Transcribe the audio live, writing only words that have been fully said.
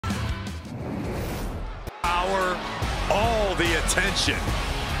power, all the attention.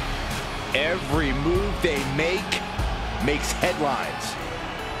 Every move they make makes headlines.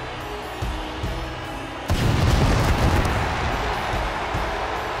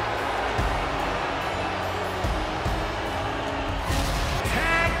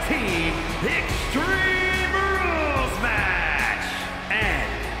 Tag Team Extreme Rules match. And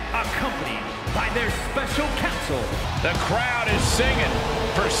accompanied by their special counsel. The crowd is singing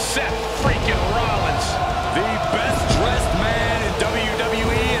for Seth freaking Rollins. The best dressed man in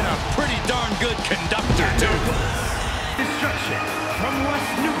WWE and a pretty darn good conductor, too. Destruction from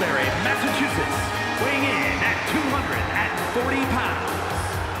West Newbury, Massachusetts. Weighing in at 240 pounds,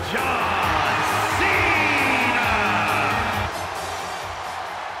 John Cena.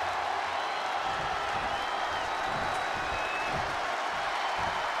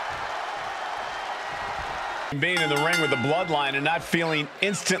 Being in the ring with the bloodline and not feeling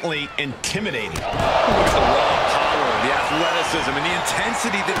instantly intimidating. Look at the raw power, the athleticism, and the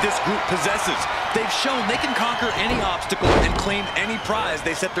intensity that this group possesses. They've shown they can conquer any obstacle and claim any prize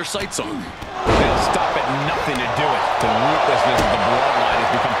they set their sights on. They'll stop at nothing to do it. The ruthlessness of the bloodline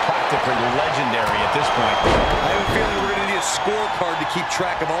has become practically legendary at this point. I have a feeling we're going to need a scorecard to keep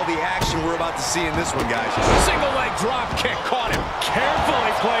track of all the action we're about to see in this one, guys. Single leg drop kick caught him.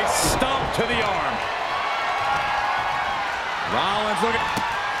 Carefully placed stomp to the arm. Rollins looking.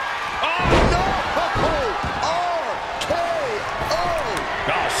 Oh, no! RKO!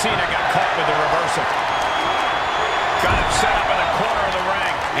 Oh, Cena got caught with the reversal. Got him set up in the corner of the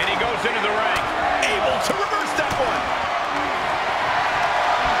ring, and he goes into the ring, able to reverse that one.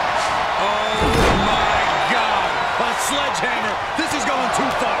 Oh, my God. A sledgehammer. This is going too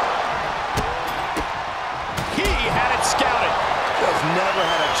far. He had it scouted. Just never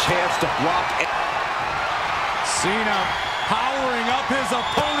had a chance to block it. Cena powering up his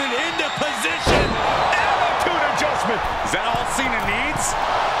opponent into position. Attitude adjustment. Is that all Cena needs?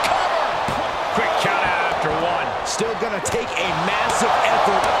 Cover. Quick count out after one. Still gonna take a massive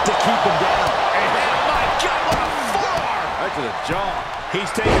effort to keep him down. And oh my God, what a forearm. Right to the jaw. He's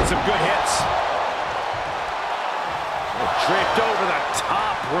taking some good hits. Draped over the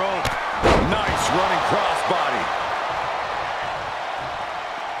top rope. Nice running crossbody.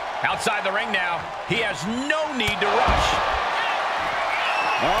 Outside the ring now. He has no need to rush.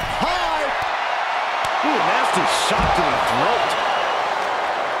 Up high. Ooh, nasty shot to the throat.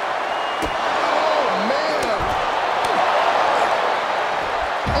 Oh, man.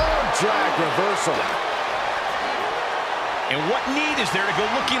 Arm drag reversal. And what need is there to go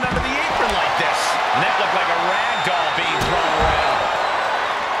looking under the apron like this? And that looked like a rag doll being thrown around.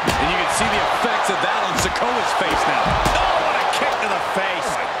 And you can see the effects of that on Sikoa's face now. Oh, what a kick to the face.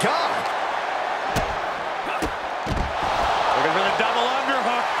 Oh, my God. Looking for the double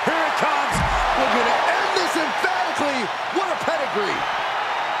underhook. Here it comes. We're going to end this emphatically. What a pedigree.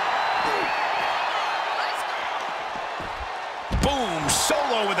 Boom,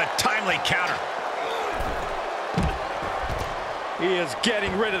 solo with a timely counter. He is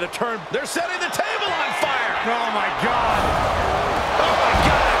getting rid of the turn. They're setting the table on fire. Oh, my God. Oh, my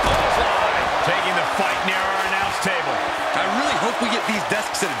God, a clothesline. Taking the fight near our announce table. I really hope we get these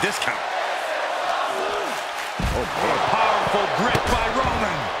desks at a discount. Oh, boy. Powerful grip by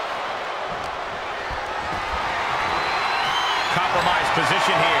Roman. Compromised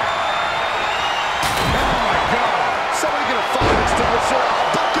position here. Oh, my God. Somebody get a fire extinguisher, a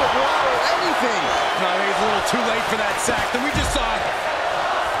bucket of water, anything. No, I think it's a little too late for that sack that we just saw.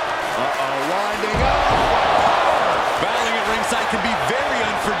 Uh-oh, winding up. Battling at ringside can be very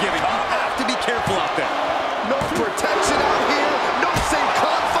unforgiving. You have to be careful out there. No protection out here. No safe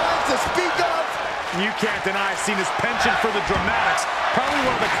confines to speak of. You can't deny Cena's penchant for the dramatics. Probably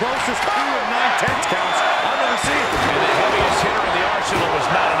one of the closest 2 and 9/10 counts I've ever seen. And the heaviest hitter in the arsenal was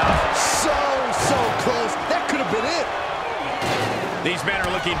not enough. So close. That could have been it. These men are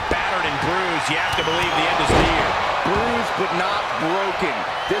looking battered and bruised. You have to believe the end is near. Bruised but not broken.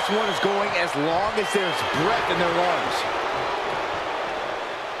 This one is going as long as there's breath in their lungs.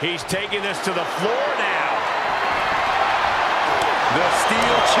 He's taking this to the floor now. The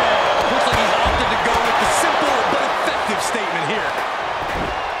steel chair. Looks like he's opted to go with the simple but effective statement here.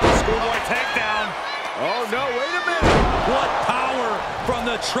 Schoolboy takedown. Oh, no, wait a minute. What power from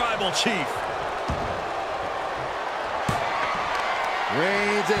the tribal chief.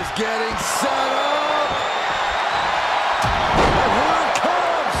 Reigns is getting set up. And here it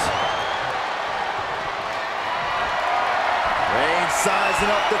comes. Reigns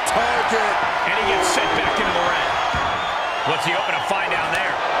sizing up the target. And he gets sent back into the ring. What's he hoping to find down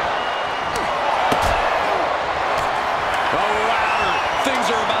there? Oh, wow. Things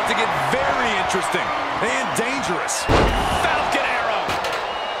are about to get very interesting. interesting and dangerous. Falcon arrow.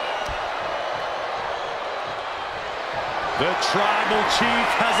 The Tribal Chief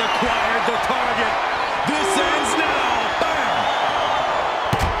has acquired the target. This ends now. Bam!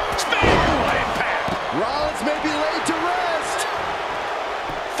 Spear! What impact! Rollins may be laid to rest.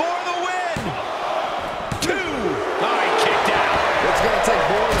 For the win! 2. Oh, he kicked out. It's going to take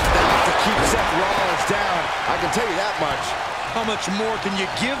more than that to keep Seth Rollins down. I can tell you that much. How much more can you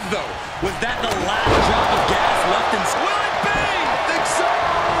give, though? Was that the last drop of gas left in... Will it be? I think so!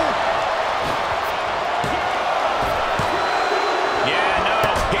 Yeah,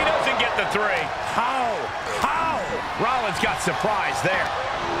 no, he doesn't get the 3. How? Rollins got surprised there.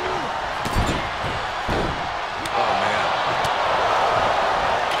 Oh, man.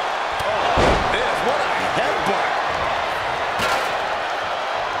 Oh, this, what a headbutt.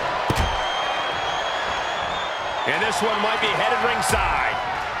 And this one might be headed ringside.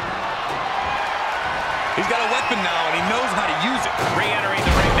 He's got a weapon now, and he knows how to use it. Re-entering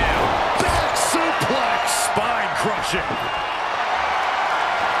the ring now. Back suplex. Spine crushing.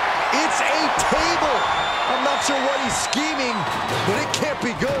 It's a table. I'm not sure what he's scheming, but it can't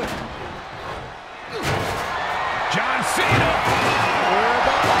be good. John Cena.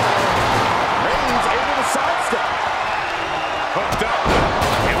 Reigns able to sidestep. Hooked up.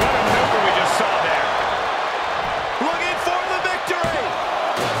 And what a maneuver we just saw there. Looking for the victory.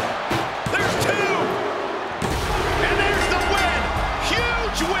 There's 2. And there's the win.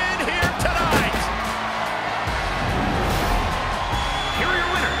 Huge win here tonight. Here are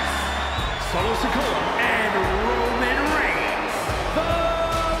your winners, Solo Sikoa and Roman Reigns, the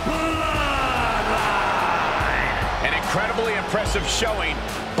Bloodline. An incredibly impressive showing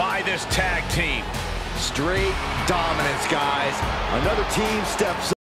by this tag team. Straight dominance, guys. Another team steps up.